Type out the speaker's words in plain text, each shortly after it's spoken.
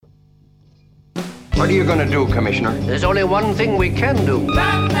What are you going to do, Commissioner? There's only one thing we can do.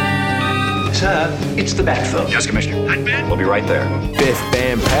 Batman! Sir, it's the Batphone. Yes, Commissioner. Batman? We'll be right there. Biff,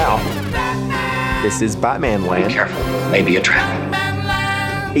 bam, pow. This is BATMANLAND. Careful, maybe a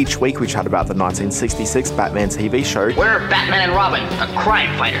trap. Each week we chat about the 1966 Batman TV show. We're Batman and Robin, the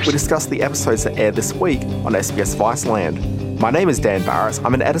crime fighters. We discuss the episodes that aired this week on SBS Viceland. My name is Dan Barrett.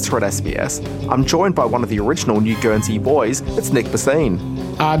 I'm an editor at SBS. I'm joined by one of the original New Guernsey boys. It's Nick Bassine.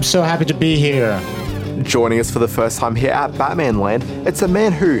 I'm so happy to be here. Joining us for the first time here at BATMANLAND, it's a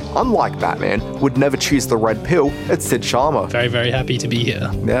man who, unlike Batman, would never choose the red pill. It's Sid Sharma. Very, very happy to be here.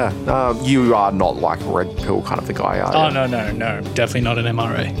 Yeah. You are not like a red pill kind of a guy, are you? Oh, no. Definitely not an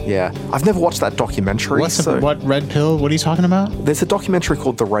MRA. Yeah. I've never watched that documentary. What red pill? What are you talking about? There's a documentary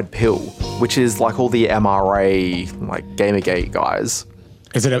called The Red Pill, which is like all the MRA, like Gamergate guys.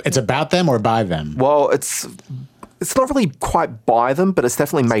 It's about them or by them? Well, it's not really quite by them, but it's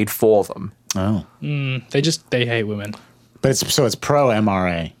definitely made for them. Oh. They hate women. But it's pro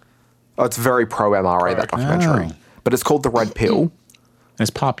MRA. Oh, it's very pro MRA, that documentary. Oh. But it's called The Red Pill. And it's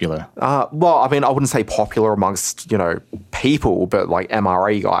popular. Well, I mean, I wouldn't say popular amongst, people, but like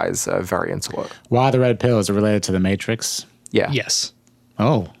MRA guys are very into it. Why the red pill? Is it related to the Matrix? Yeah. Yes.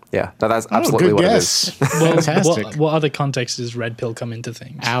 Oh. Yeah, that's absolutely good what guess. it is. Well, Fantastic. what other context does red pill come into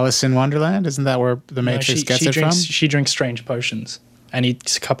things? Alice in Wonderland? Isn't that where the Matrix gets it from? She drinks strange potions and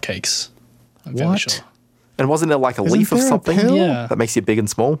eats cupcakes. I'm fairly What? sure. And wasn't it like a Isn't leaf of there a something pill? Yeah. that makes you big and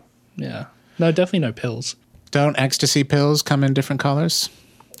small? Yeah. No, definitely no pills. Don't ecstasy pills come in different colors?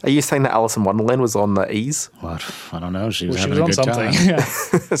 Are you saying that Alice in Wonderland was on the E's? What? I don't know. She was She having was a on good something. time.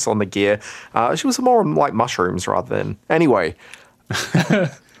 Yeah. It's on the gear. She was more on like mushrooms rather than... Anyway,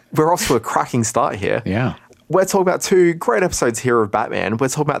 we're off to a cracking start here. Yeah. We're talking about two great episodes here of Batman. We're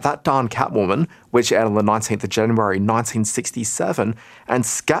talking about That Darn Catwoman, which aired on the 19th of January 1967, and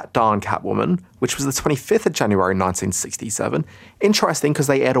Scat Darn Catwoman, which was the 25th of January 1967. Interesting because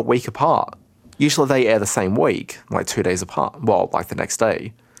they aired a week apart. Usually they air the same week, like 2 days apart. Well, like the next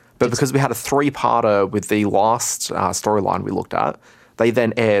day. But because we had a three-parter with the last storyline we looked at, they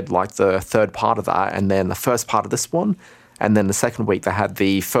then aired like the third part of that and then the first part of this one. And then the second week, they had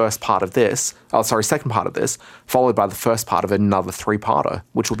the second part of this, followed by the first part of another three-parter,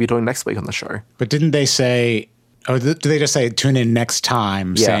 which we'll be doing next week on the show. But didn't they say, do they just say, tune in next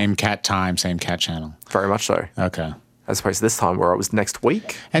time, Yeah. same cat time, same cat channel? Very much so. Okay. As opposed to this time where it was next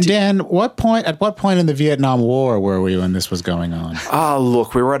week. And Dan, at what point in the Vietnam War were we when this was going on?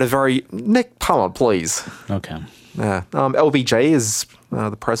 Look, we were at a very... Nick, come on, please. Okay. Yeah. LBJ is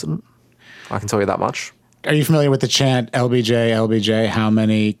the president. I can tell you that much. Are you familiar with the chant, LBJ, LBJ, how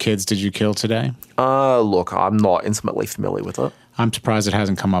many kids did you kill today? Look, I'm not intimately familiar with it. I'm surprised it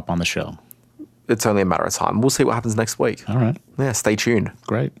hasn't come up on the show. It's only a matter of time. We'll see what happens next week. All right. Yeah, stay tuned.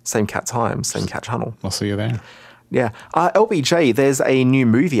 Great. Same cat time, same cat channel. We'll see you there. Yeah. LBJ, there's a new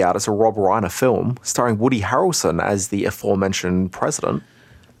movie out. It's a Rob Reiner film starring Woody Harrelson as the aforementioned president.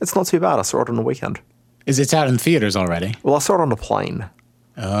 It's not too bad. I saw it on the weekend. It's out in theaters already? Well, I saw it on a plane.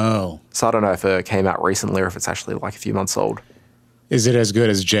 Oh. So I don't know if it came out recently or if it's actually like a few months old. Is it as good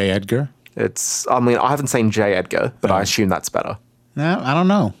as J. Edgar? I haven't seen J. Edgar, but I assume that's better. No, I don't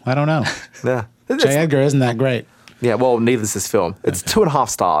know. Yeah. J. Edgar isn't that great. Yeah, well, neither is this film. It's 2.5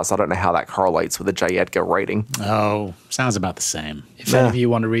 stars. I don't know how that correlates with a J. Edgar rating. Oh, sounds about the same. If any of you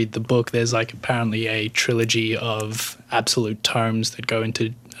want to read the book, there's like apparently a trilogy of absolute terms that go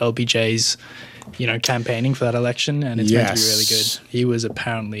into LBJ's, campaigning for that election, and it's meant to be really good. He was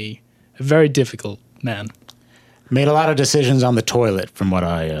apparently a very difficult man. Made a lot of decisions on the toilet, from what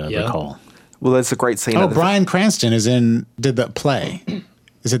I recall. Well, there's a great scene. Oh, Bryan Cranston did the play.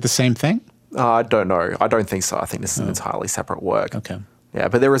 Is it the same thing? I don't know. I don't think so. I think this is an entirely separate work. Okay. Yeah,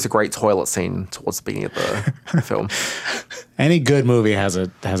 but there is a great toilet scene towards the beginning of the film. Any good movie has a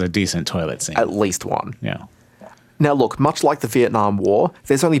decent toilet scene. At least one. Yeah. Now, look, much like the Vietnam War,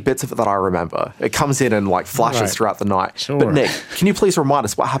 there's only bits of it that I remember. It comes in and flashes throughout the night. Sure. But Nick, can you please remind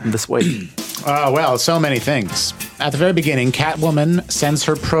us what happened this week? Well, so many things. At the very beginning, Catwoman sends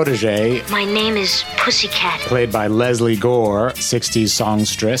her protege, My name is Pussycat. played by Leslie Gore, 60s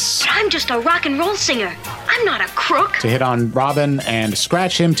songstress, But I'm just a rock and roll singer. I'm not a crook. to hit on Robin and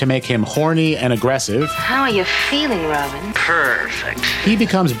scratch him to make him horny and aggressive. How are you feeling, Robin? Perfect. He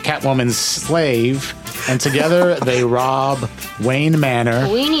becomes Catwoman's slave, and together they rob Wayne Manor.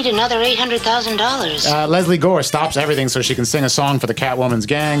 We need another $800,000. Leslie Gore stops everything so she can sing a song for the Catwoman's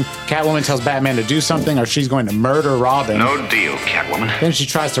gang. Catwoman tells Batman to do something or she's going to murder Robin. No deal, Catwoman. Then she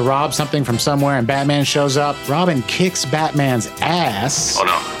tries to rob something from somewhere and Batman shows up. Robin kicks Batman's ass. Oh,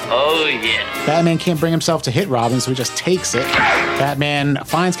 no. Oh, yeah. Batman can't bring himself to hit Robin, so he just takes it. Batman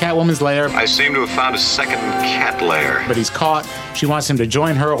finds Catwoman's lair, I seem to have found a second cat lair. but he's caught. She wants him to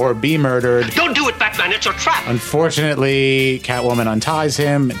join her or be murdered. Don't do it, Batman. It's a trap. Unfortunately, Catwoman unties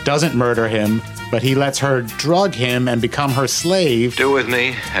him, doesn't murder him, but he lets her drug him and become her slave. Do with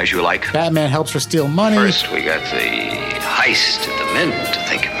me as you like. Batman helps her steal money. First, we got the heist at the Mint to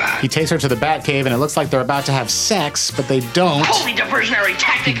think about. He takes her to the Batcave, and it looks like they're about to have sex, but they don't. Holy diversionary He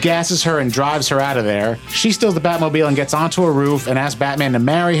tactic. gasses her and drives her out of there. She steals the Batmobile and gets onto a roof and asks Batman to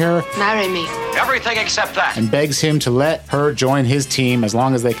marry her Marry me. Everything except that. and begs him to let her join his team as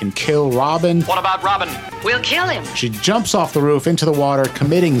long as they can kill Robin. What about Robin? We'll kill him. She jumps off the roof into the water,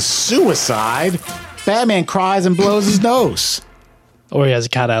 committing suicide. Batman cries and blows his nose. Or he has a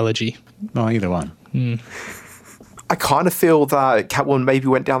cat allergy. Well, either one. I kind of feel that Catwoman maybe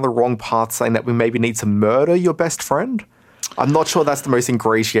went down the wrong path saying that we maybe need to murder your best friend. I'm not sure that's the most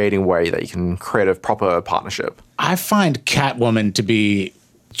ingratiating way that you can create a proper partnership. I find Catwoman to be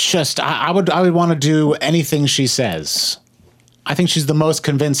just, I would want to do anything she says. I think she's the most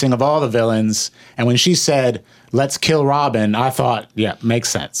convincing of all the villains. And when she said, let's kill Robin, I thought, yeah, makes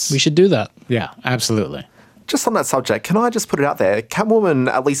sense. We should do that. Yeah, absolutely. Just on that subject, can I just put it out there? Catwoman,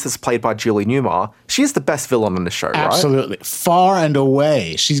 at least as played by Julie Newmar, she is the best villain in the show, right? Absolutely. Far and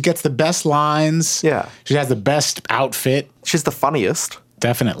away. She gets the best lines. Yeah. She has the best outfit. She's the funniest.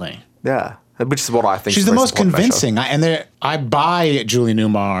 Definitely. Yeah. Which is what I think. She's is the most important about the show. convincing. I buy Julie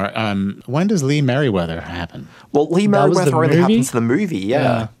Newmar. When does Lee Merriweather happen? Well, Lee That was the Merriweather only movie? happens in the movie,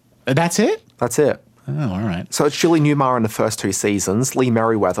 yeah. That's it? That's it. Oh, all right. So it's Julie Newmar in the first two seasons, Lee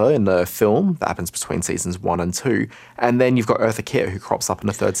Merriweather in the film that happens between seasons 1 and 2, and then you've got Eartha Kitt who crops up in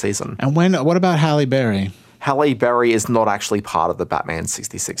the third season. And what about Halle Berry? Halle Berry is not actually part of the Batman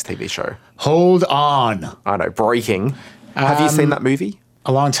 66 TV show. Hold on. I know, breaking. Have you seen that movie?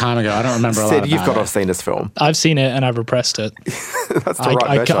 A long time ago. I don't remember a lot Sid, about you've got to it. have seen this film. I've seen it and I've repressed it. That's the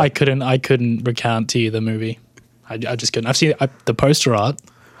right measure. I couldn't recount to you the movie. I just couldn't. I've seen the poster art.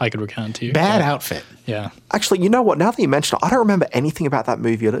 I could recount to you. Bad but, outfit. Yeah. Actually, you know what? Now that you mention it, I don't remember anything about that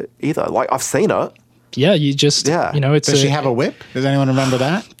movie either. Like, I've seen it. Yeah, you just, Yeah. it's Does she have a whip? Does anyone remember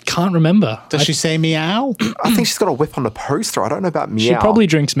that? Can't remember. Does she say meow? I think she's got a whip on the poster. I don't know about meow. She probably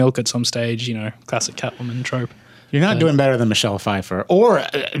drinks milk at some stage, classic Catwoman trope. You're not doing better than Michelle Pfeiffer. Or,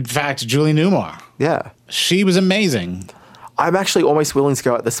 in fact, Julie Newmar. Yeah. She was amazing. I'm actually almost willing to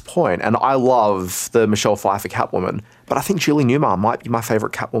go at this point, and I love the Michelle Pfeiffer Catwoman, but I think Julie Newmar might be my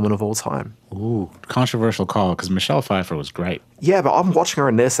favorite Catwoman of all time. Ooh, controversial call, because Michelle Pfeiffer was great. Yeah, but I'm watching her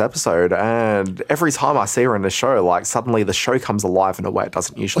in this episode, and every time I see her in the show, like, suddenly the show comes alive in a way it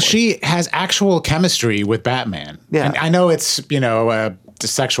doesn't usually. Well, she has actual chemistry with Batman. Yeah. And I know it's, the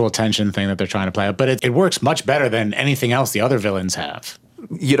sexual tension thing that they're trying to play out, but it works much better than anything else the other villains have.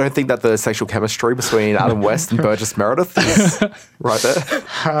 You don't think that the sexual chemistry between Adam West and Burgess Meredith is right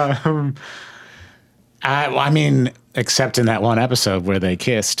there? I mean, except in that one episode where they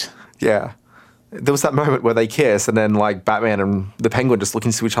kissed. Yeah. There was that moment where they kiss, and then, like, Batman and the Penguin just look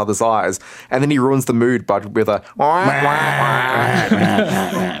into each other's eyes, and then he ruins the mood with a...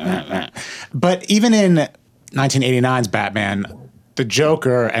 But even in 1989's Batman, the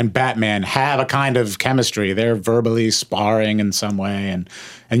Joker and Batman have a kind of chemistry. They're verbally sparring in some way,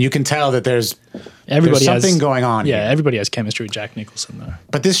 and you can tell that there's something going on Yeah, here. everybody has chemistry with Jack Nicholson, though.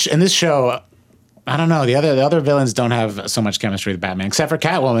 But in this show, I don't know. The other villains don't have so much chemistry with Batman, except for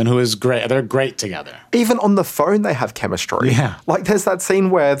Catwoman, who is great. They're great together. Even on the phone, they have chemistry. Yeah. Like, there's that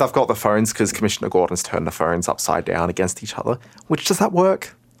scene where they've got the phones because Commissioner Gordon's turned the phones upside down against each other. Which, does that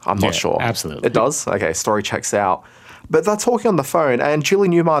work? I'm not Yeah, sure. absolutely. It does? Okay, story checks out. But they're talking on the phone, and Julie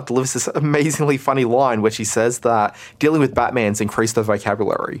Newmar delivers this amazingly funny line where she says that dealing with Batman's increased her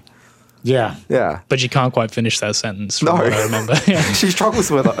vocabulary. Yeah. Yeah. But you can't quite finish that sentence from No. what I remember. Yeah. She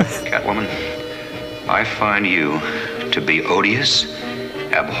struggles with it. Catwoman, I find you to be odious,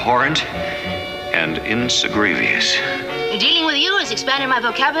 abhorrent, and insegrevious. Dealing with you has expanded my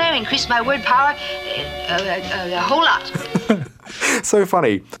vocabulary, increased my word power a whole lot. So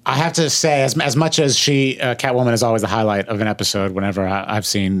funny. I have to say, as much as Catwoman is always the highlight of an episode whenever I've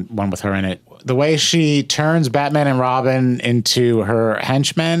seen one with her in it, the way she turns Batman and Robin into her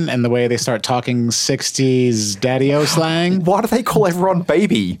henchmen and the way they start talking 60s daddy-o slang, Why do they call everyone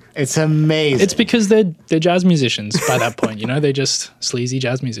baby? it's amazing. It's because they're jazz musicians by that point, They're just sleazy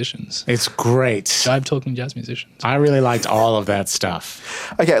jazz musicians. It's great. Jive-talking jazz musicians. I really liked all of that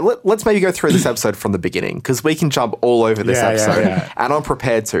stuff. Okay, let's maybe go through this episode from the beginning, because we can jump all over this Yeah, episode, yeah. and I'm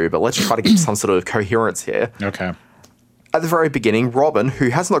prepared to, but let's try to get some sort of coherence here. Okay. At the very beginning, Robin, who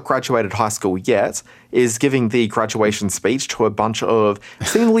has not graduated high school yet, is giving the graduation speech to a bunch of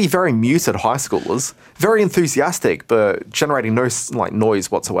seemingly very muted high schoolers. Very enthusiastic, but generating no noise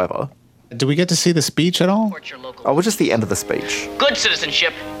whatsoever. Do we get to see the speech at all? Oh, well, just the end of the speech. Good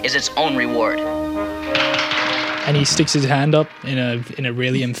citizenship is its own reward. And he sticks his hand up in a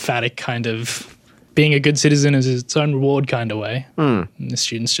really emphatic kind of being a good citizen is its own reward kind of way. And the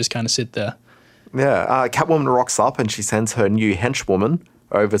students just kind of sit there. Yeah, Catwoman rocks up and she sends her new henchwoman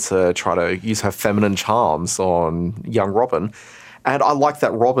over to try to use her feminine charms on young Robin. And I like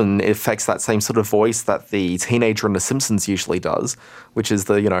that Robin affects that same sort of voice that the teenager in The Simpsons usually does, which is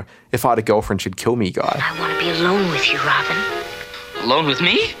the, if I had a girlfriend, she'd kill me guy. I want to be alone with you, Robin. Alone with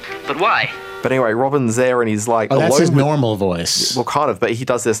me? But why? But anyway, Robin's there and he's like, Oh, that's his alone with... normal voice. Well, kind of, but he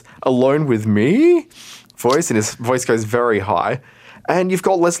does this alone with me voice, and his voice goes very high. And you've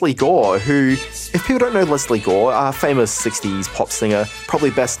got Leslie Gore, who, if people don't know Leslie Gore, a famous 60s pop singer,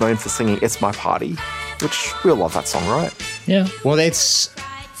 probably best known for singing It's My Party, which we all love that song, right? Yeah. Well, it's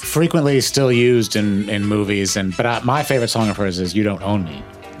frequently still used in movies, but my favorite song of hers is You Don't Own Me.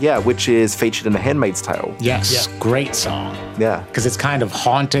 Yeah, which is featured in The Handmaid's Tale. Yes, great song. Yeah. Because it's kind of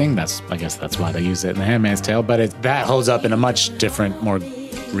haunting. I guess that's why they use it in The Handmaid's Tale, but that holds up in a much different, more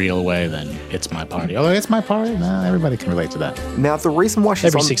real way than It's My Party. Although It's My Party, everybody can relate to that. Now, the reason why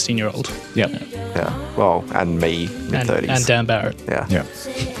she's Every on... 16-year-old. Yep. Yeah, well, and me, mid-30s. And Dan Barrett. Yeah.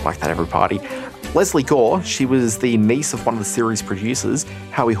 Like that every party. Leslie Gore, she was the niece of one of the series producers,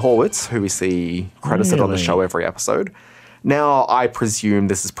 Howie Horwitz, who we see credited on the show every episode. Now, I presume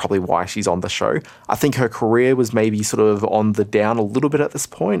this is probably why she's on the show. I think her career was maybe sort of on the down a little bit at this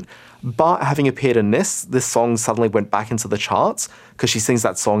point, but having appeared in this song suddenly went back into the charts because she sings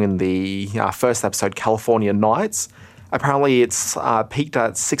that song in the first episode, California Nights. Apparently, it's peaked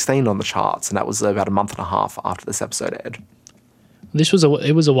at 16 on the charts, and that was about a month and a half after this episode aired.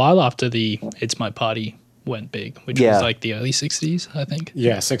 It was a while after the It's My Party went big, which was like the early 60s, I think.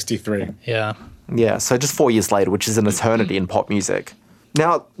 Yeah, 63. Yeah. Yeah, so just 4 years later, which is an eternity in pop music.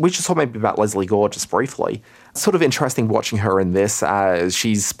 Now, we should talk maybe about Leslie Gore just briefly. Sort of interesting watching her in this as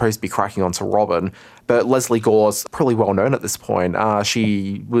she's supposed to be cracking onto Robin, but Leslie Gore's pretty well known at this point.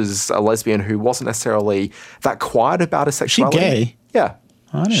 She was a lesbian who wasn't necessarily that quiet about her sexuality. She gay? Yeah.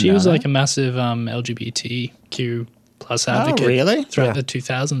 She was like a massive LGBTQ plus advocate throughout the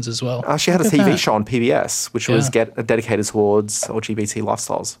 2000s as well. She had a TV show on PBS, which was dedicated towards LGBT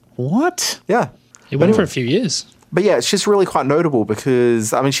lifestyles. What? Yeah. It went for a few years. But yeah, it's just really quite notable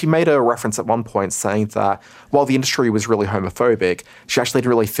because, she made a reference at one point saying that while the industry was really homophobic, she actually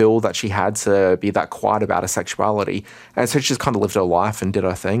didn't really feel that she had to be that quiet about her sexuality. And so she just kind of lived her life and did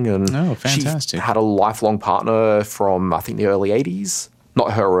her thing. And fantastic. She had a lifelong partner from, I think, the early 80s.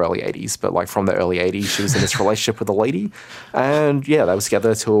 Not her early 80s, but like from the early 80s, she was in this relationship with a lady. And yeah, they were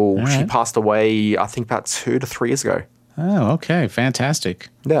together till she passed away, I think about 2 to 3 years ago. Oh, okay. Fantastic.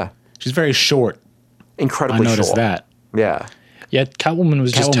 Yeah. She's very short. Incredibly short. I noticed that. Yeah. Yeah, Catwoman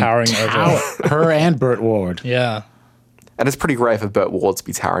was just towering over her and Burt Ward. Yeah. And it's pretty great for Burt Ward to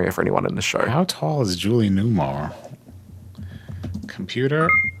be towering over anyone in the show. How tall is Julie Newmar? Computer.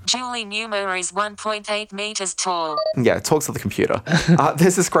 Julie Newmar is 1.8 meters tall. Yeah, it talks to the computer.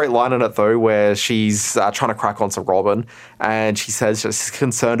 There's this great line in it, though, where she's trying to crack onto Robin, and she says she's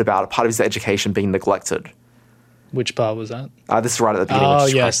concerned about part of his education being neglected. Which part was that? This is right at the beginning. Oh,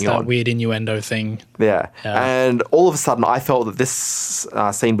 yes, that weird innuendo thing. Yeah. And all of a sudden, I felt that this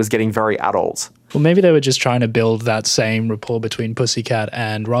scene was getting very adult. Well, maybe they were just trying to build that same rapport between Pussycat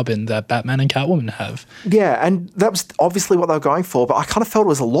and Robin that Batman and Catwoman have. Yeah, and that was obviously what they were going for, but I kind of felt it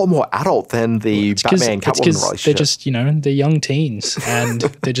was a lot more adult than the Batman-Catwoman relationship. They're just, they're young teens, and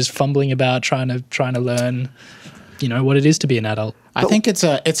they're just fumbling about trying to learn, what it is to be an adult. I think it's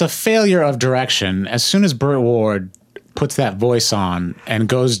a failure of direction. As soon as Burt Ward puts that voice on and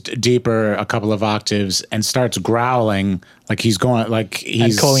goes deeper a couple of octaves and starts growling like he's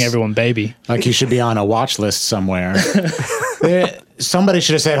and calling everyone baby, like he should be on a watch list somewhere. Somebody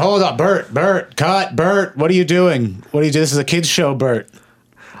should have said, "Hold up, Burt, cut, Burt. What are you doing? What do you do? This is a kids show, Burt."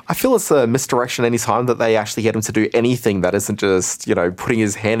 I feel it's a misdirection any time that they actually get him to do anything that isn't just, putting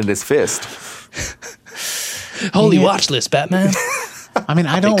his hand in his fist. Holy watch list, Batman.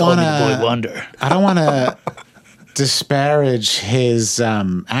 I don't want to. Boy Wonder. I don't want to disparage his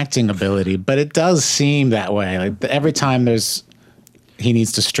acting ability, but it does seem that way. Like every time he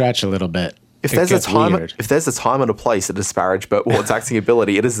needs to stretch a little bit. If there's a time and a place to disparage Burt Ward's acting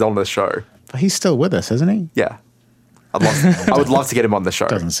ability, it is on the show. But he's still with us, isn't he? Yeah. I would love to get him on the show.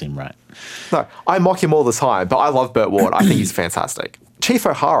 Doesn't seem right. No, I mock him all the time, but I love Burt Ward. I think he's fantastic. Chief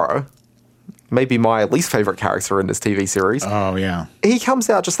O'Hara, maybe my least favorite character in this TV series. Oh, yeah. He comes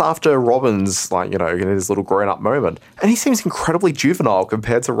out just after Robin's, in his little grown-up moment, and he seems incredibly juvenile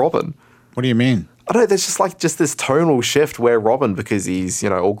compared to Robin. What do you mean? I don't know, there's just this tonal shift where Robin, because he's,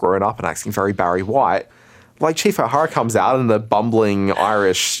 all grown up and acting very Barry White, Chief O'Hara comes out in the bumbling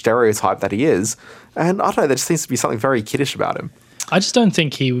Irish stereotype that he is, and I don't know, there just seems to be something very kiddish about him. I just don't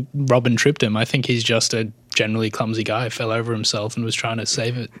think Robin tripped him. I think he's just a generally clumsy guy, fell over himself and was trying to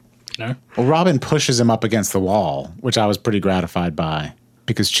save it, Well, Robin pushes him up against the wall, which I was pretty gratified by,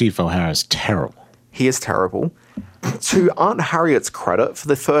 because Chief O'Hara's terrible. He is terrible. To Aunt Harriet's credit, for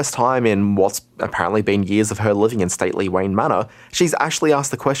the first time in what's apparently been years of her living in stately Wayne Manor, she's actually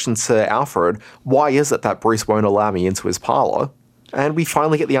asked the question to Alfred, why is it that Bruce won't allow me into his parlour? And we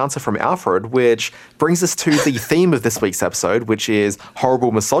finally get the answer from Alfred, which brings us to the theme of this week's episode, which is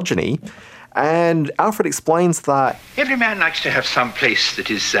horrible misogyny. And Alfred explains that every man likes to have some place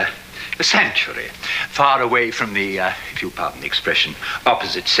that is a sanctuary, far away from the, if you pardon the expression,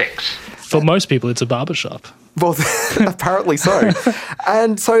 opposite sex. For most people, it's a barbershop. Well, apparently so.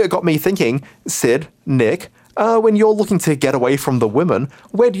 And so it got me thinking, Sid, Nick, when you're looking to get away from the women,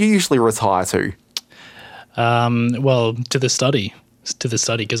 where do you usually retire to? Well, to the study. To the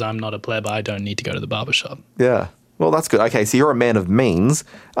study, because I'm not a pleb. I don't need to go to the barbershop. Yeah. Well, that's good. Okay, so you're a man of means.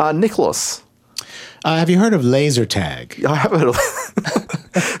 Nicholas. Have you heard of laser tag? I haven't heard of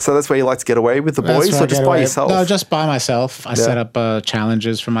So that's where you like to get away with the boys, or just by yourself? No, just by myself. I set up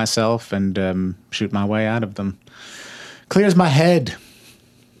challenges for myself and shoot my way out of them. Clears my head.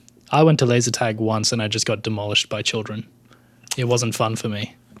 I went to laser tag once and I just got demolished by children. It wasn't fun for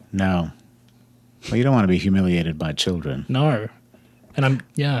me. No. Well, you don't want to be humiliated by children. No. And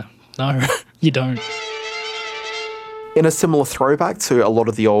no, you don't. In a similar throwback to a lot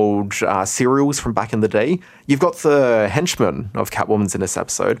of the old serials from back in the day, you've got the henchmen of Catwoman's in this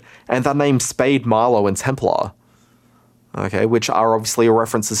episode, and they're named Spade, Marlowe, and Templar. Okay, which are obviously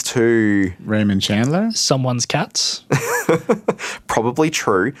references to Raymond Chandler? Someone's cats? Probably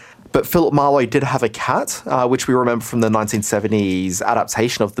true. But Philip Marlowe did have a cat, which we remember from the 1970s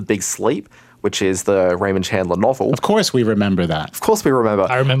adaptation of The Big Sleep, which is the Raymond Chandler novel. Of course we remember that. Of course we remember.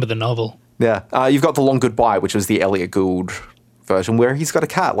 I remember the novel. Yeah. You've got The Long Goodbye, which was the Elliot Gould version, where he's got a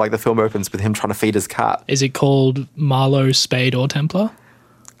cat. The film opens with him trying to feed his cat. Is it called Marlowe, Spade, or Templar?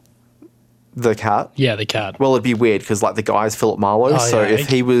 The cat? Yeah, the cat. Well, it'd be weird because the guy's Philip Marlowe, so if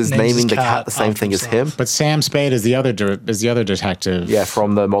he was naming the cat the same thing as him. But Sam Spade is the other detective. Yeah,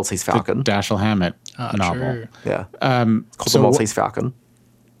 from the Maltese Falcon. The Dashiell Hammett novel. True. Yeah. Called the Maltese Falcon.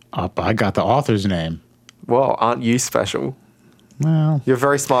 I got the author's name. Well, aren't you special? Well, you're a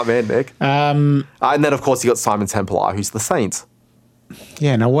very smart man, Nick. And then, of course, you got Simon Templar, who's the Saint.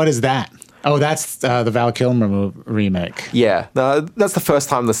 Yeah. Now, what is that? Oh, that's the Val Kilmer remake. Yeah, that's the first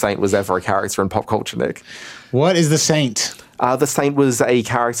time the Saint was ever a character in pop culture, Nick. What is the Saint? The Saint was a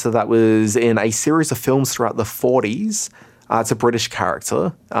character that was in a series of films throughout the 40s. It's a British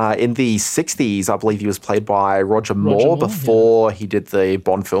character. In the 60s, I believe he was played by Roger Moore before he did the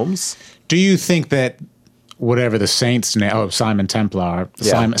Bond films. Do you think that whatever the Saint's name, Simon Templar,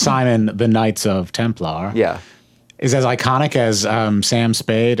 Simon the Knights of Templar, is as iconic as Sam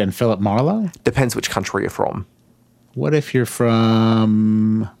Spade and Philip Marlowe? Depends which country you're from. What if you're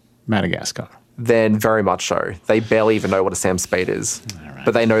from Madagascar? Then very much so. They barely even know what a Sam Spade is,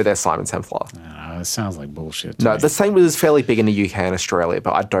 but they know they're Simon Templar. It sounds like bullshit. No, the Saint was fairly big in the UK and Australia,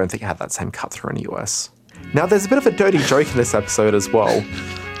 but I don't think it had that same cut through in the US. Now, there's a bit of a dirty joke in this episode as well,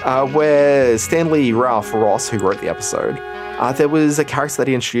 where Stanley Ralph Ross, who wrote the episode, there was a character that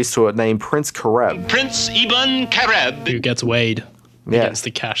he introduced to it named Prince Kareb. Prince Ibn Kareb. Who gets weighed against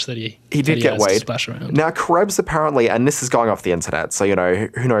the cash that he did get weighed. Splash around. Now, Kareb's apparently, and this is going off the internet, so,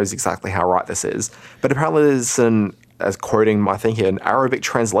 who knows exactly how right this is, but apparently there's as quoting, I think, an Arabic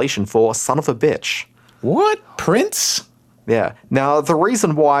translation for son of a bitch. What? Prince? Yeah. Now, the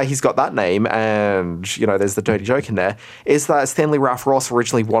reason why he's got that name, and, there's the dirty joke in there, is that Stanley Ralph Ross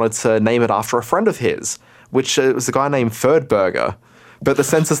originally wanted to name it after a friend of his, which was a guy named Ferdburger. But the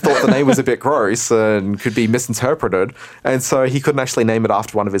censors thought the name was a bit gross and could be misinterpreted, and so he couldn't actually name it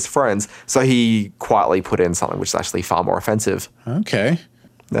after one of his friends, so he quietly put in something which is actually far more offensive. Okay.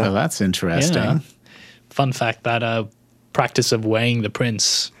 Yeah. Well, that's interesting. Yeah. Fun fact, that practice of weighing the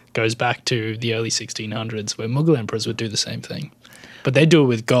prince goes back to the early 1600s, where Mughal emperors would do the same thing. But they do it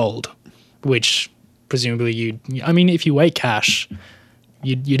with gold, which presumably if you weigh cash,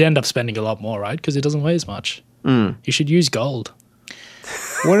 you'd end up spending a lot more, right? Because it doesn't weigh as much. You should use gold.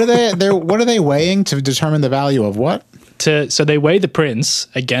 What are they weighing to determine the value of what? So they weigh the prince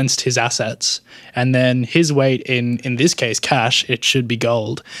against his assets, and then his weight in this case cash, it should be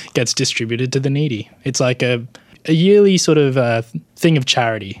gold, gets distributed to the needy. It's like a yearly sort of thing of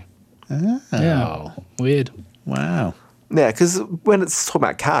charity. Oh. Yeah, weird. Wow. Yeah, because when it's talking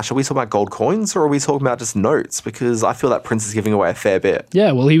about cash, are we talking about gold coins or are we talking about just notes? Because I feel that Prince is giving away a fair bit.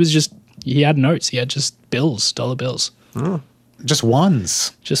 Yeah, well, he had notes. He had just bills, dollar bills. Just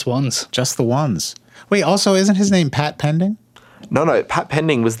ones. Just ones. Just the ones. Wait, also, isn't his name Pat Pending? No, Pat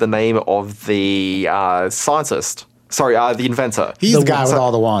Pending was the name of the scientist. Sorry, the inventor. He's the guy with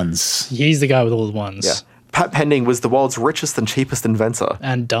all the ones. He's the guy with all the ones. Yeah. Pat Pending was the world's richest and cheapest inventor.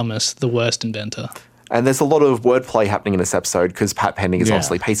 And dumbest, the worst inventor. And there's a lot of wordplay happening in this episode because Pat Pending is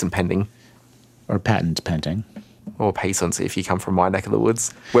obviously patent pending. Or patent pending. Or patent if you come from my neck of the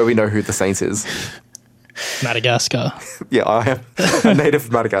woods, where we know who the saint is. Madagascar. Yeah, I am a native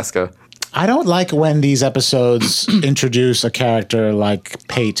of Madagascar. I don't like when these episodes introduce a character like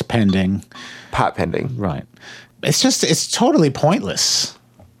Pat Pending. Right. It's totally pointless.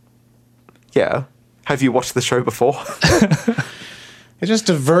 Yeah. Have you watched the show before? It just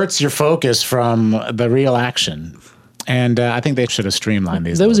diverts your focus from the real action. And I think they should have streamlined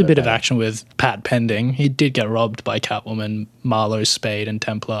these. There was a bit of action with Pat Pending. He did get robbed by Catwoman, Marlowe, Spade, and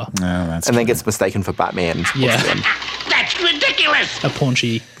Templar. And then gets mistaken for Batman. Yeah. That's ridiculous! A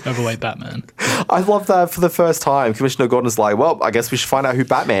paunchy, overweight Batman. I love that for the first time. Commissioner Gordon's like, well, I guess we should find out who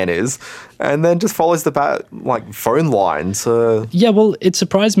Batman is. And then just follows the phone line to... Yeah, well, it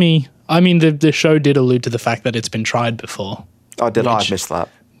surprised me. I mean, the show did allude to the fact that it's been tried before. Oh, did I? I missed that.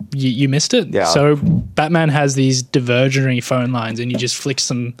 You missed it? Yeah. So Batman has these diversionary phone lines and you just flick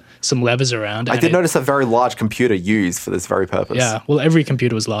some levers around. I did notice a very large computer used for this very purpose. Yeah. Well, every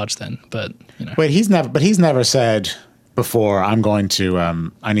computer was large then, but you know. Wait, he's never said before, I need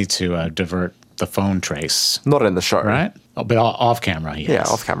to divert the phone trace. Not in the show. Right? Oh, but off camera, he Yeah, is.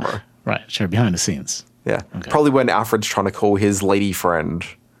 off camera. Right, sure, behind the scenes. Yeah. Okay. Probably when Alfred's trying to call his lady friend.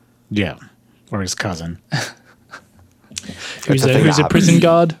 Yeah. Or his cousin. Who's a prison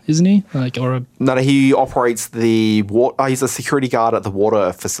guard, isn't he? No, he operates the water. He's a security guard at the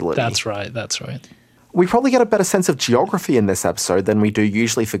water facility. That's right. We probably get a better sense of geography in this episode than we do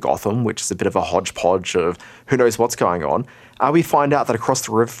usually for Gotham, which is a bit of a hodgepodge of who knows what's going on. We find out that across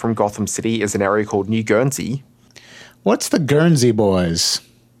the river from Gotham City is an area called New Guernsey. What's the Guernsey Boys?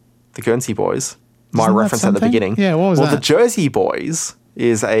 The Guernsey Boys. My Isn't that reference at the something? beginning. Yeah, what was that? Well, the Jersey Boys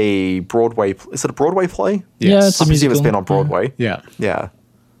is a Broadway... Is it a Broadway play? Yeah, it's a I presume musical. it's been on Broadway. Yeah. Yeah.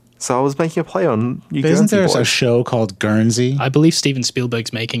 So I was making a play on New Isn't Guernsey there Boys. a show called Guernsey? I believe Steven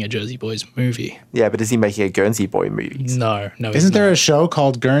Spielberg's making a Jersey Boys movie. Yeah, but is he making a Guernsey Boy movie? No. Isn't there a show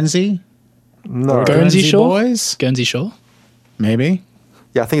called Guernsey? No. Or Guernsey Shore? Boys? Guernsey Shore? Maybe.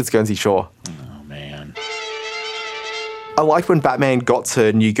 Yeah, I think it's Guernsey Shore. Oh, man. I liked when Batman got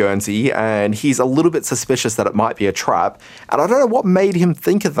to New Guernsey and he's a little bit suspicious that it might be a trap. And I don't know what made him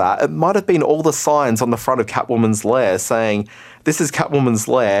think of that. It might have been all the signs on the front of Catwoman's lair saying, this is Catwoman's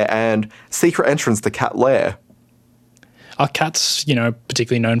lair and secret entrance to Cat Lair. Are cats,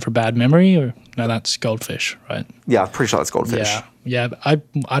 particularly known for bad memory? Or no, that's goldfish, right? Yeah, I'm pretty sure that's goldfish. Yeah.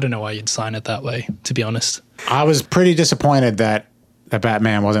 I don't know why you'd sign it that way, to be honest. I was pretty disappointed that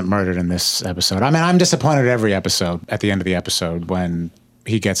Batman wasn't murdered in this episode. I mean, I'm disappointed every episode at the end of the episode when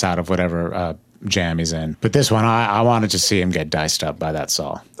he gets out of whatever jam he's in. But this one, I wanted to see him get diced up by that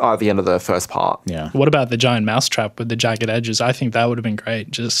saw. Oh, at the end of the first part. Yeah. What about the giant mousetrap with the jagged edges? I think that would have been great.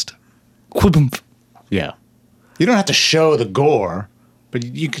 Just whoop. Yeah. You don't have to show the gore, but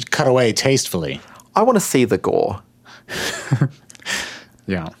you could cut away tastefully. I want to see the gore.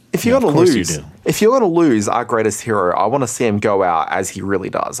 Yeah. If you're going to lose, lose, if you're going to lose our greatest hero, I want to see him go out as he really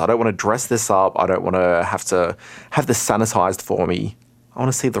does. I don't want to dress this up. I don't want to have this sanitized for me. I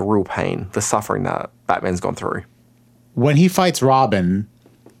want to see the real pain, the suffering that Batman's gone through. When he fights Robin,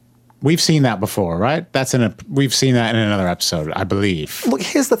 we've seen that before, right? We've seen that in another episode, I believe. Look,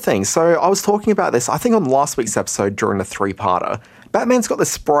 here's the thing. So I was talking about this, I think on last week's episode during the 3-parter. Batman's got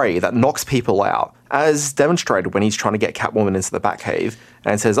this spray that knocks people out, as demonstrated when he's trying to get Catwoman into the Batcave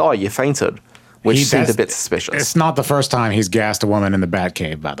and says, oh, you fainted, which seemed a bit suspicious. It's not the first time he's gassed a woman in the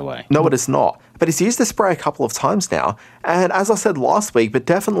Batcave, by the way. No, it is not. But he's used the spray a couple of times now. And as I said last week, but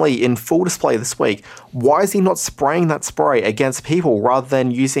definitely in full display this week, why is he not spraying that spray against people rather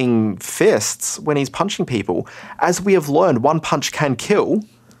than using fists when he's punching people? As we have learned, one punch can kill.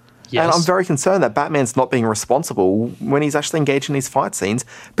 Yes. And I'm very concerned that Batman's not being responsible when he's actually engaged in these fight scenes,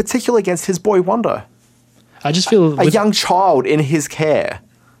 particularly against his boy Wonder. I just feel... A young child in his care.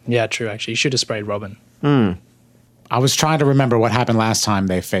 Yeah, true, actually. You should have sprayed Robin. I was trying to remember what happened last time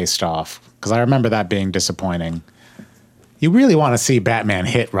they faced off, because I remember that being disappointing. You really want to see Batman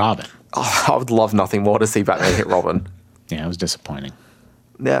hit Robin. Oh, I would love nothing more to see Batman hit Robin. Yeah, it was disappointing.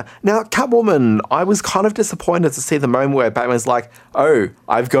 Yeah. Now, Catwoman, I was kind of disappointed to see the moment where Batman's like, oh,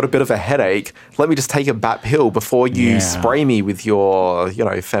 I've got a bit of a headache. Let me just take a bat pill before you spray me with your,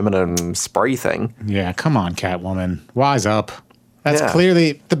 feminine spray thing. Yeah, come on, Catwoman. Wise up. That's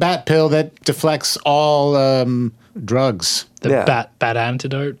clearly the bat pill that deflects all drugs. The bat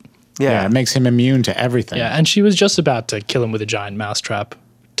antidote. Yeah, it makes him immune to everything. Yeah, and she was just about to kill him with a giant mousetrap.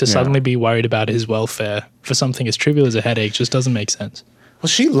 To suddenly be worried about his welfare for something as trivial as a headache just doesn't make sense. Well,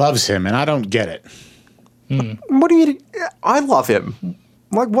 she loves him, and I don't get it. What do you... I love him.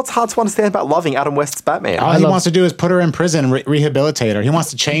 Like, what's hard to understand about loving Adam West's Batman? All he wants to do is put her in prison, rehabilitate her. He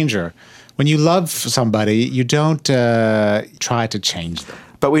wants to change her. When you love somebody, you don't try to change them.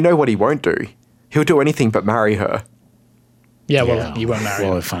 But we know what he won't do. He'll do anything but marry her. Yeah, well, you won't marry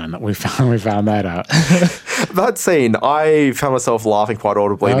her. We found that out. That scene, I found myself laughing quite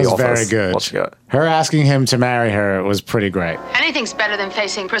audibly in the office. That was very good. Watching it. Her asking him to marry her was pretty great. Anything's better than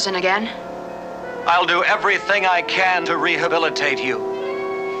facing prison again. I'll do everything I can to rehabilitate you.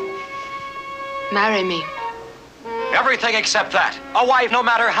 Marry me. Everything except that. A wife, no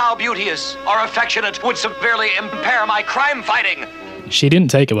matter how beauteous or affectionate, would severely impair my crime fighting. She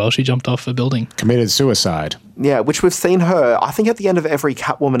didn't take it well. She jumped off a building. Committed suicide. Yeah, which we've seen her, I think, at the end of every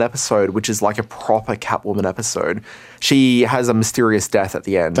Catwoman episode, which is like a proper Catwoman episode. She has a mysterious death at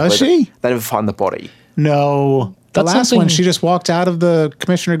the end. Does she? They never find the body. No. The last one, she just walked out of the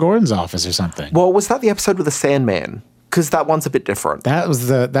Commissioner Gordon's office or something. Well, was that the episode with the Sandman? Because that one's a bit different.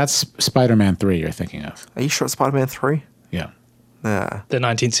 That's Spider-Man 3 you're thinking of. Are you sure it's Spider-Man 3? Yeah. Yeah. The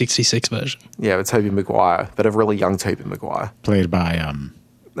 1966 version. Yeah, with Tobey Maguire, but a really young Tobey Maguire. Played by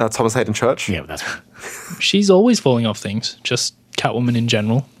Thomas Hayden Church? Yeah, that's right. She's always falling off things, just Catwoman in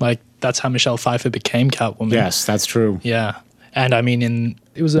general. Like, that's how Michelle Pfeiffer became Catwoman. Yes, that's true. Yeah. And I mean,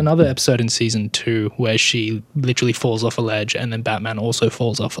 it was another episode in season 2 where she literally falls off a ledge and then Batman also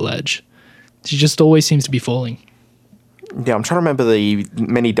falls off a ledge. She just always seems to be falling. Yeah, I'm trying to remember the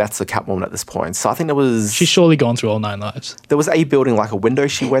many deaths of Catwoman at this point. So I think there was... She's surely gone through all 9 lives. There was a building, like a window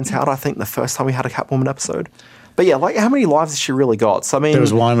she went out, I think, the first time we had a Catwoman episode. But yeah, like, how many lives has she really got? So I mean... There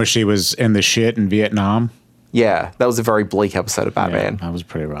was one where she was in the shit in Vietnam. Yeah, that was a very bleak episode of Batman. Yeah, that was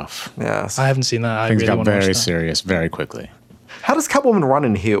pretty rough. Yeah. I haven't seen that. Things got very serious very quickly. How does Catwoman run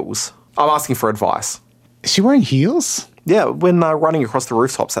in heels? I'm asking for advice. Is she wearing heels? Yeah, when running across the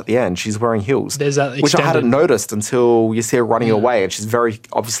rooftops at the end, she's wearing heels. There's that which I hadn't noticed until you see her running away, and she's very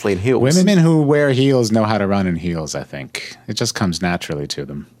obviously in heels. Women who wear heels know how to run in heels, I think. It just comes naturally to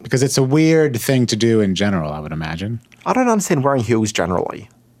them. Because it's a weird thing to do in general, I would imagine. I don't understand wearing heels generally.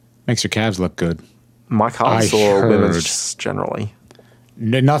 Makes your calves look good. My calves or women's just generally?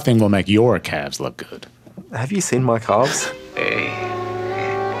 Nothing will make your calves look good. Have you seen my calves? Hey,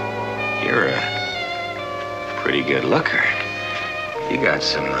 you're a pretty good looker. You got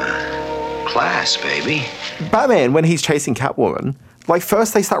some class, baby. Batman, when he's chasing Catwoman, like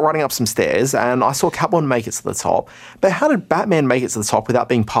first they start running up some stairs and I saw Catwoman make it to the top. But how did Batman make it to the top without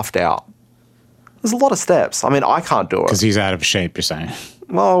being puffed out? There's a lot of steps. I mean, I can't do it. Because he's out of shape, you're saying?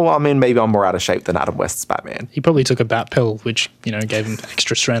 Well, I mean, maybe I'm more out of shape than Adam West's Batman. He probably took a bat pill, which, gave him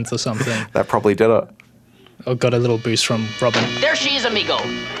extra strength or something. That probably did it. Or got a little boost from Robin. There she is, amigo.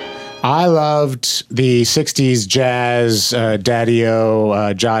 I loved the 60s jazz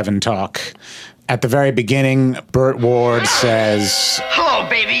daddy-o jive and talk. At the very beginning, Burt Ward says... Hello,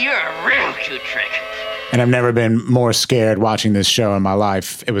 baby, you're a real cute trick. And I've never been more scared watching this show in my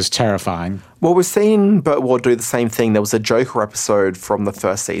life. It was terrifying. Well, we've seen Burt Ward do the same thing. There was a Joker episode from the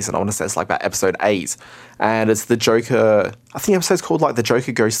first season. I want to say it's like about episode 8. And it's the Joker... I think the episode's called like The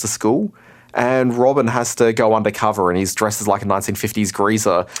Joker Goes to School. And Robin has to go undercover and he's dressed as like a 1950s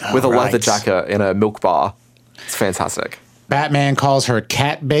greaser with a leather jacket in a milk bar. It's fantastic. Batman calls her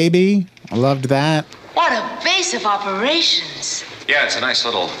Cat Baby. I loved that. What a base of operations. Yeah, it's a nice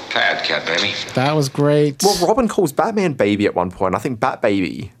little pad, Cat Baby. That was great. Well, Robin calls Batman Baby at one point. I think Bat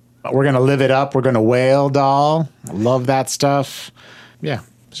Baby. We're going to live it up. We're going to wail, doll. I love that stuff. Yeah,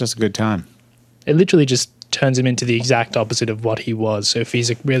 it's just a good time. It literally just turns him into the exact opposite of what he was. So if he's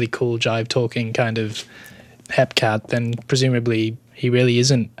a really cool, jive-talking kind of hep cat, then presumably he really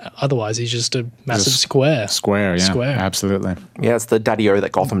isn't. Otherwise, he's just a massive square. Square, yeah. Square. Absolutely. Yeah, it's the daddy-o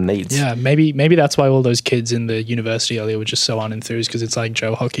that Gotham needs. Yeah, maybe that's why all those kids in the university earlier were just so unenthused, because it's like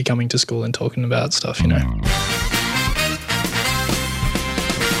Joe Hockey coming to school and talking about stuff,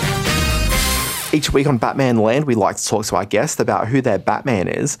 Each week on BATMANLAND, we like to talk to our guest about who their Batman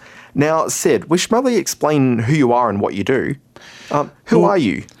is. Now, Sid, we should probably explain who you are and what you do. Who are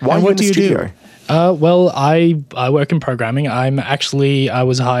you? Why are you in the studio? Well, I work in programming. I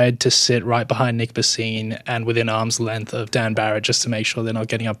was hired to sit right behind Nick Bassine and within arm's length of Dan Barrett just to make sure they're not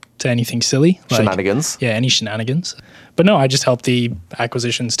getting up to anything silly. Shenanigans. Yeah, any shenanigans. But no, I just help the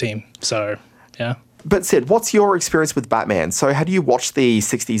acquisitions team. So, yeah. But Sid, what's your experience with Batman? So had you watched the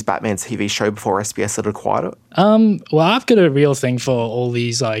 60s Batman TV show before SBS had acquired it? Well, I've got a real thing for all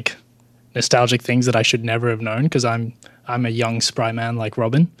these like nostalgic things that I should never have known because I'm a young spry man like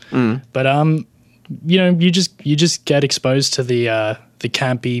Robin. But you just get exposed to the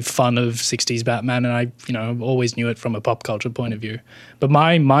campy fun of 60s Batman, and I always knew it from a pop culture point of view. But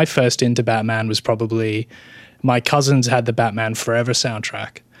my first into Batman was probably my cousins had the Batman Forever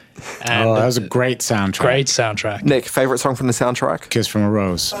soundtrack. And that was a great soundtrack. Great soundtrack. Nick, favorite song from the soundtrack? Kiss from a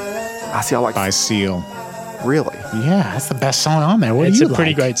Rose. I see. I like by Seal. Really? Yeah, that's the best song on there. It's a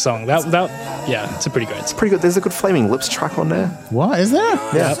pretty great song. Yeah, it's a pretty great song. It's pretty good. There's a good Flaming Lips track on there. What is there?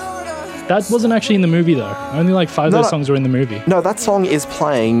 Yeah. That wasn't actually in the movie though. Only like 5 of those songs were in the movie. No, that song is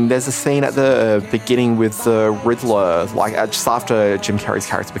playing. There's a scene at the beginning with the Riddler, like just after Jim Carrey's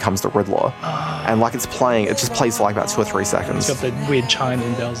character becomes the Riddler, and like it's playing. It just plays for like about 2 or 3 seconds. It's got the weird chime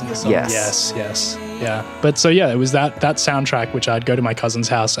and bells in the song. Yes. Yes. Yeah. But so yeah, it was that soundtrack which I'd go to my cousin's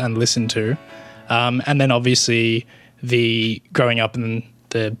house and listen to, and then obviously the growing up in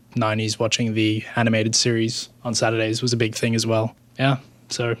the 90s watching the animated series on Saturdays was a big thing as well. Yeah.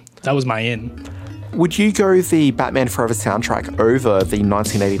 So that was my in. Would you go the Batman Forever soundtrack over the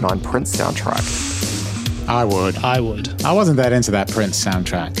 1989 Prince soundtrack? I would. I wasn't that into that Prince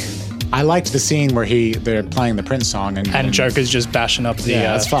soundtrack. I liked the scene where they're playing the Prince song and Joker's just bashing up the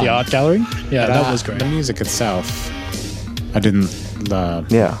art gallery. Yeah, that was great. The music itself, I didn't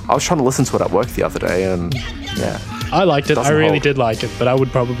love. Yeah, I was trying to listen to it at work the other day, and yeah. I liked it. I really did like it, but I would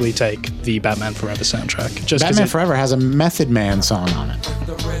probably take the Batman Forever soundtrack. Just Batman Forever has a Method Man song on it.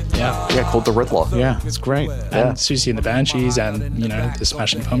 Yeah, called The Riddler. Yeah, it's great. And Susie and the Banshees and, the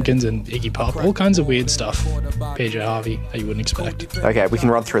Smashing Pumpkins and Iggy Pop, all kinds of weird stuff. PJ Harvey that you wouldn't expect. Okay, we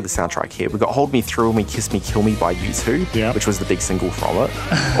can run through the soundtrack here. We've got Hold Me Through Me, Kiss Me, Kill Me by U2, which was the big single from it.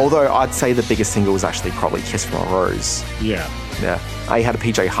 Although I'd say the biggest single was actually probably Kiss from a Rose. Yeah. Yeah. You had a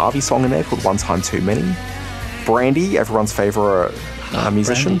PJ Harvey song in there called One Time Too Many. Brandy, everyone's favourite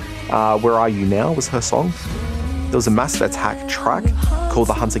musician. Where Are You Now was her song. There was a Massive Attack track called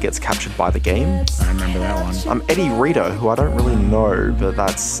The Hunter Gets Captured by the Game. I remember that one. Eddie Reader, who I don't really know, but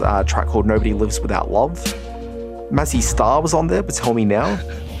that's a track called Nobody Lives Without Love. Mazzy Star was on there, but Tell Me Now.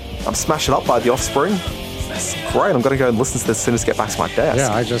 Smash It Up by The Offspring. That's great. I'm going to go and listen to this as soon as I get back to my desk.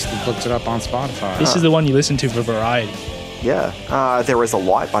 Yeah, I just looked it up on Spotify. This is the one you listen to for variety. Yeah. There Is a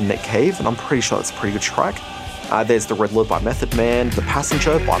Light by Nick Cave, and I'm pretty sure that's a pretty good track. There's The Riddler by Method Man, The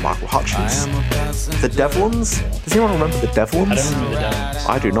Passenger by Michael Hutchence, The Devlins. Does anyone remember The Devlins? I don't remember The Devlins.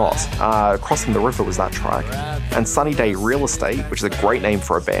 I do not. Crossing the River was that track. And Sunny Day Real Estate, which is a great name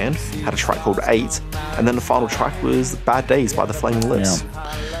for a band, had a track called 8. And then the final track was Bad Days by The Flaming Lips.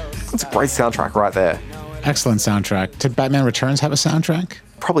 Yeah. That's a great soundtrack right there. Excellent soundtrack. Did Batman Returns have a soundtrack?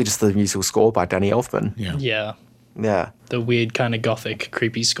 Probably just the musical score by Danny Elfman. Yeah. The weird kind of gothic,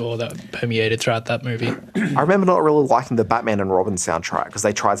 creepy score that permeated throughout that movie. I remember not really liking the Batman and Robin soundtrack because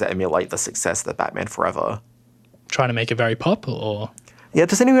they tried to emulate the success of the Batman Forever. Trying to make it very pop, or? Yeah,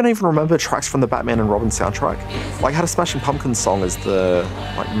 does anyone even remember tracks from the Batman and Robin soundtrack? Like, had a Smashing Pumpkins song as the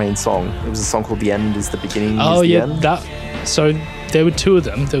main song. It was a song called The End is the Beginning is the End. So there were 2 of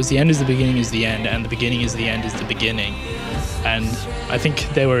them. There was The End is the Beginning is the End, and The Beginning is the End is the Beginning. And I think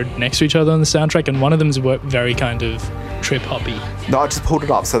they were next to each other on the soundtrack, and one of them's very kind of trip-hoppy. No, I just pulled it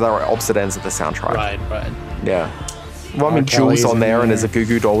up, so they were opposite ends of the soundtrack. Right. Yeah. Well, Jules on there, and there's a Goo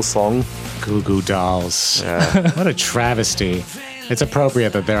Goo Dolls song. Goo Goo Dolls. Yeah. What a travesty. It's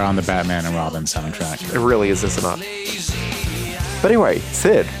appropriate that they're on the Batman and Robin soundtrack. It really is, isn't it? But anyway,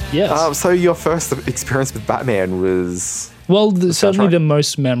 Sid. Yes. So your first experience with Batman was... Well, certainly the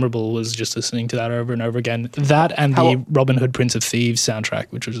most memorable was just listening to that over and over again. That and the Robin Hood Prince of Thieves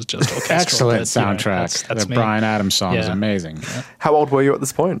soundtrack, which was just orchestral. Excellent soundtrack. That's the Bryan Adams song is amazing. Yeah. How old were you at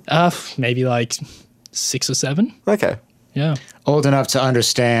this point? Maybe like 6 or 7. Okay. Yeah. Old enough to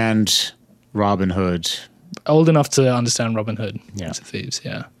understand Robin Hood. Old enough to understand Robin Hood. Prince of Thieves,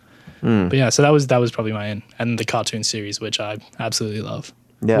 yeah. But yeah, so that was probably my in. And the cartoon series, which I absolutely love.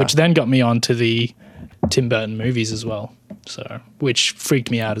 Yeah. Which then got me on to the Tim Burton movies as well. So, which freaked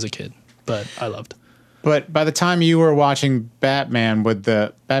me out as a kid, but I loved. But by the time you were watching Batman, would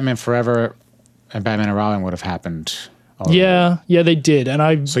the Batman Forever and Batman and Robin would have happened? Yeah, they did.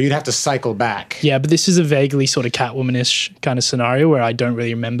 And so you'd have to cycle back. Yeah, but this is a vaguely sort of Catwoman-ish kind of scenario where I don't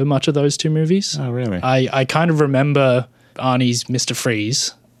really remember much of those 2 movies. Oh, really? I kind of remember Arnie's Mr.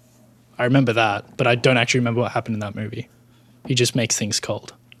 Freeze. I remember that, but I don't actually remember what happened in that movie. He just makes things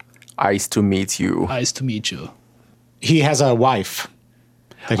cold. Ice to meet you. Nice to meet you. He has a wife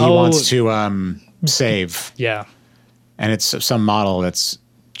that he wants to save. Yeah. And it's some model that's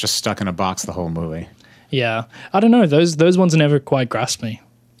just stuck in a box the whole movie. Yeah. I don't know. Those ones never quite grasped me.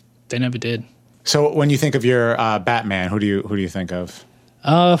 They never did. So when you think of your Batman, who do you think of?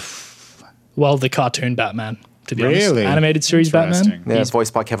 Well, the cartoon Batman, to be honest. Really? Animated series Batman. Yeah,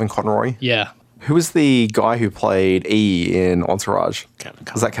 voiced by Kevin Conroy. Yeah. Who was the guy who played E in Entourage?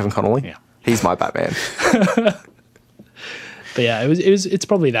 Was that Kevin Connolly? Yeah. He's my Batman. But yeah, it's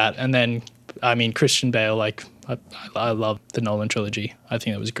probably that. And then, I mean, Christian Bale, like, I love the Nolan trilogy. I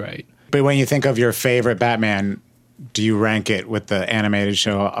think that was great. But when you think of your favorite Batman, do you rank it with the animated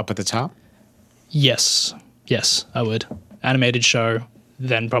show up at the top? Yes, I would. Animated show,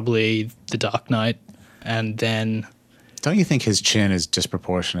 then probably The Dark Knight, and then... Don't you think his chin is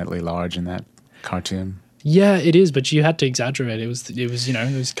disproportionately large in that cartoon? Yeah, it is, but you had to exaggerate. It was it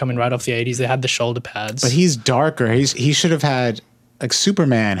was coming right off the 80s. They had the shoulder pads. But he's darker. He should have had... Like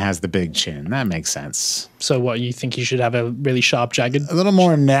Superman has the big chin. That makes sense. So what, you think he should have a really sharp, jagged? A little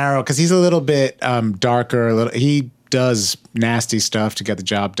more narrow, because he's a little bit darker. He does nasty stuff to get the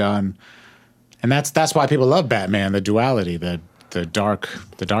job done. And that's why people love Batman, the duality, the dark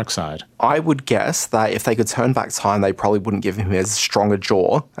side. I would guess that if they could turn back time, they probably wouldn't give him as strong a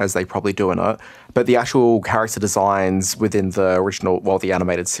jaw as they probably do in it. But the actual character designs within the original, the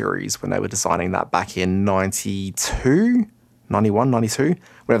animated series, when they were designing that back in 92, 91, 92,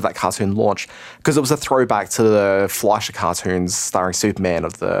 whenever that cartoon launched, because it was a throwback to the Fleischer cartoons starring Superman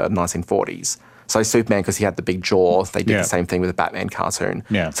of the 1940s. So Superman, because he had the big jaw, they did the same thing with the Batman cartoon.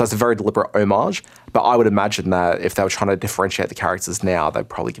 Yeah. So it's a very deliberate homage. But I would imagine that if they were trying to differentiate the characters now, they'd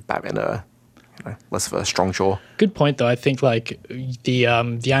probably give Batman a less of a strong jaw. Good point, though. I think like the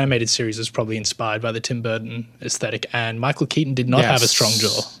animated series was probably inspired by the Tim Burton aesthetic, and Michael Keaton did not have a strong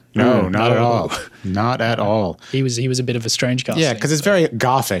jaw. No, not at all. Not at all. He was a bit of a strange casting. Yeah, because it's very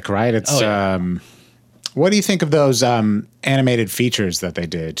gothic, right? It's what do you think of those animated features that they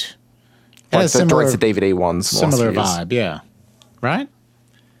did? Like the direct-to-DVD ones. Similar vibe, yeah. Right?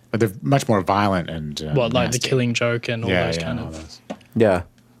 But they're much more violent and like nasty. The Killing Joke and all those kind of... Yeah,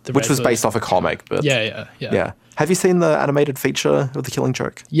 which was based off a comic. But Yeah. Have you seen the animated feature of The Killing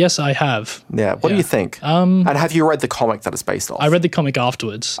Joke? Yes, I have. Yeah. What do you think? And have you read the comic that it's based off? I read the comic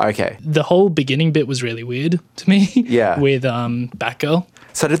afterwards. Okay. The whole beginning bit was really weird to me. Yeah. With Batgirl.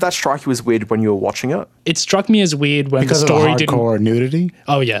 So did that strike you as weird when you were watching it? It struck me as weird when because the story of the hardcore nudity?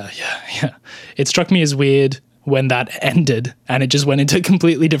 Oh, yeah. It struck me as weird when that ended and it just went into a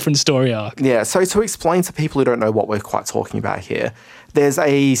completely different story arc. Yeah, so to explain to people who don't know what we're quite talking about here, there's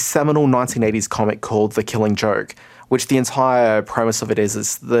a seminal 1980s comic called The Killing Joke, which the entire premise of it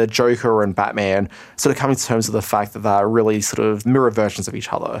is the Joker and Batman sort of coming to terms with the fact that they're really sort of mirror versions of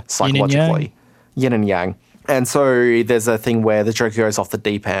each other psychologically. Yin and yang. And so there's a thing where the Joker goes off the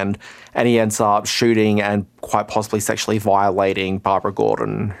deep end and he ends up shooting and quite possibly sexually violating Barbara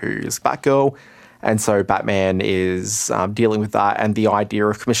Gordon, who's Batgirl. And so Batman is dealing with that and the idea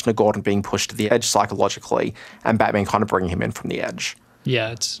of Commissioner Gordon being pushed to the edge psychologically and Batman kind of bringing him in from the edge.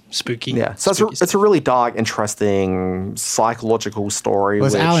 Yeah, it's spooky. Yeah, so it's a really dark, interesting psychological story. It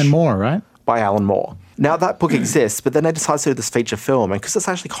was Alan Moore, right? By Alan Moore. Now, that book exists, but then they decided to do this feature film, and because it's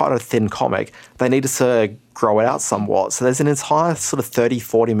actually quite a thin comic, they needed to grow it out somewhat. So there's an entire sort of 30,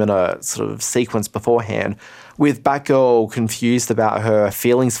 40-minute sort of sequence beforehand with Batgirl confused about her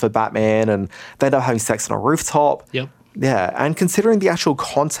feelings for Batman, and they end up having sex on a rooftop. Yep. Yeah, and considering the actual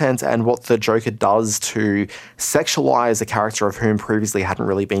content and what the Joker does to sexualize a character of whom previously hadn't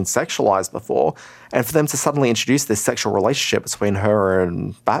really been sexualized before, and for them to suddenly introduce this sexual relationship between her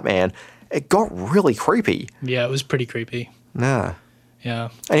and Batman, it got really creepy. Yeah, it was pretty creepy. Yeah. Yeah.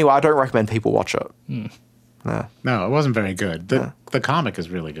 Anyway, I don't recommend people watch it. No, it wasn't very good. The comic is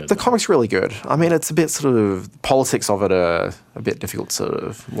really good. The comic's really good. I mean, it's a bit sort of, politics of it are a bit difficult sort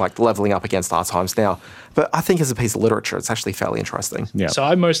of like leveling up against our times now. But I think as a piece of literature, it's actually fairly interesting. Yeah. So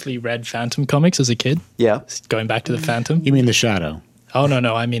I mostly read Phantom comics as a kid. Yeah. Going back to the Phantom. You mean The Shadow? Oh,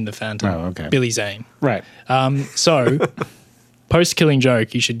 no, I mean the Phantom. Oh, okay. Billy Zane. Right. So, post-Killing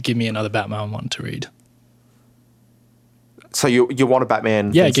Joke, you should give me another Batman one to read. So you want a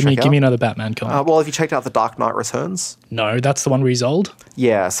Batman? Yeah, give me another Batman comic. Well, have you checked out The Dark Knight Returns? No, that's the one where he's old.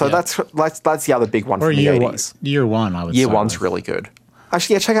 Yeah, so that's the other big one from the 80s. Year one, I would say. Year one's really good.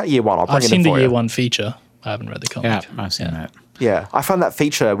 Actually, yeah, check out Year One. I've seen the Year One feature. I haven't read the comic. Yeah, I've seen that. Yeah, I found that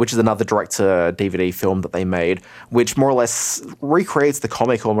feature, which is another direct-to-DVD film that they made, which more or less recreates the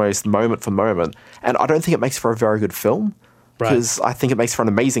comic almost moment for moment. And I don't think it makes for a very good film. because I think it makes for an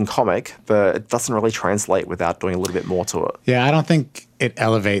amazing comic, but it doesn't really translate without doing a little bit more to it. Yeah, I don't think it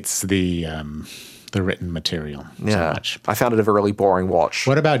elevates the written material so much. I found it a really boring watch.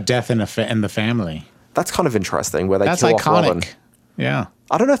 What about Death in the Family? That's kind of interesting, where they That's kill iconic. off Robin. Yeah.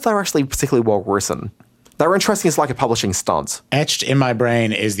 I don't know if they're actually particularly well written. They were interesting as like a publishing stunt. Etched in my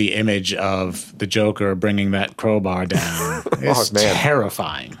brain is the image of the Joker bringing that crowbar down. It's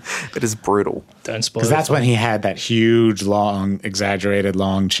terrifying. It is brutal. Don't spoil it. Because that's when he had that huge, long, exaggerated,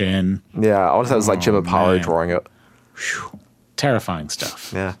 long chin. Yeah, I want to say it was like Jim Aparo drawing it. Whew. Terrifying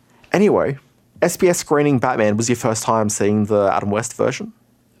stuff. Yeah. Anyway, SBS screening Batman was your first time seeing the Adam West version?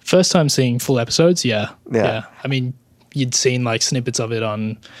 First time seeing full episodes, yeah. I mean, you'd seen like snippets of it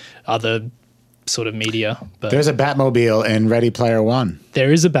on other sort of media. But there's a Batmobile in Ready Player One.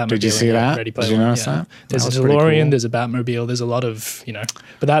 There is a Batmobile. Did you see that? Ready Player Did you One, notice that? There's That a was pretty DeLorean, cool. there's a Batmobile, there's a lot of,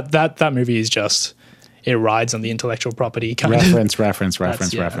 but that movie is just, it rides on the intellectual property kind of. Reference.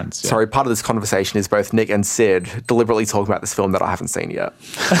 Sorry, part of this conversation is both Nick and Sid deliberately talking about this film that I haven't seen yet.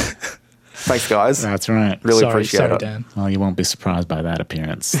 Thanks, guys. That's right. Really appreciate it. Dan. Well, you won't be surprised by that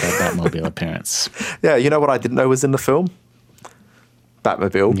appearance, that Batmobile appearance. Yeah, you know what I didn't know was in the film?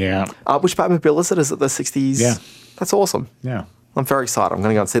 Batmobile. Yeah. Which Batmobile is it? Is it the 60s? Yeah. That's awesome. Yeah. I'm very excited. I'm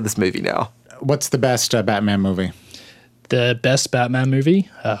going to go and see this movie now. What's the best Batman movie? The best Batman movie?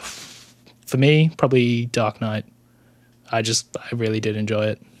 For me, probably Dark Knight. I really did enjoy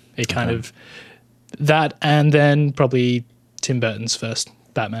it. It kind of, that and then probably Tim Burton's first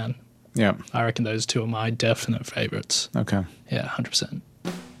Batman. Yeah. I reckon those two are my definite favorites. Okay. Yeah, 100%.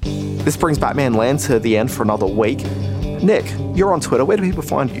 This brings BatmanLand to the end for another week. Nick, you're on Twitter. Where do people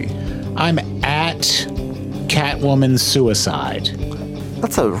find you? I'm at Catwoman Suicide.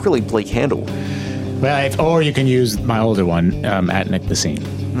 That's a really bleak handle. Well, or you can use my older one, at Nick the Scene.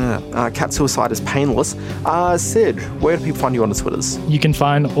 Cat Suicide is painless. Sid, where do people find you on the Twitters? You can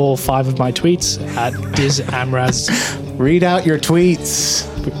find all 5 of my tweets at DizAmraz. Read out your tweets.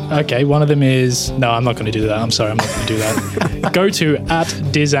 Okay, one of them is... No, I'm not going to do that. I'm sorry, I'm not going to do that. Go to at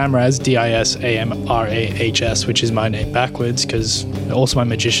DizAmraz, DISAMRAHS, which is my name backwards, because also my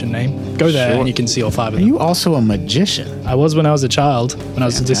magician name. Go there and you can see all 5 of them. Are you also a magician? I was when I was a child, when I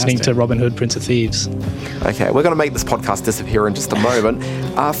was listening to Robin Hood, Prince of Thieves. Okay, we're going to make this podcast disappear in just a moment.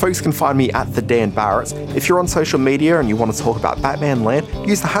 Folks can find me at the Dan Barrett. If you're on social media and you want to talk about BatmanLand,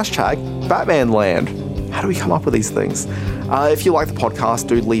 use the hashtag BatmanLand. How do we come up with these things? If you like the podcast,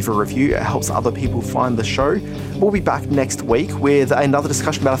 do leave a review. It helps other people find the show. We'll be back next week with another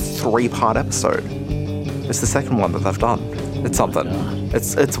discussion about a 3-part episode. It's the second one that they've done. It's something.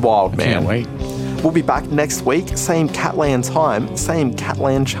 It's wild, man. Can't wait. We'll be back next week. Same Catland time, same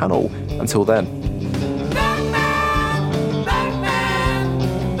Catland channel. Until then.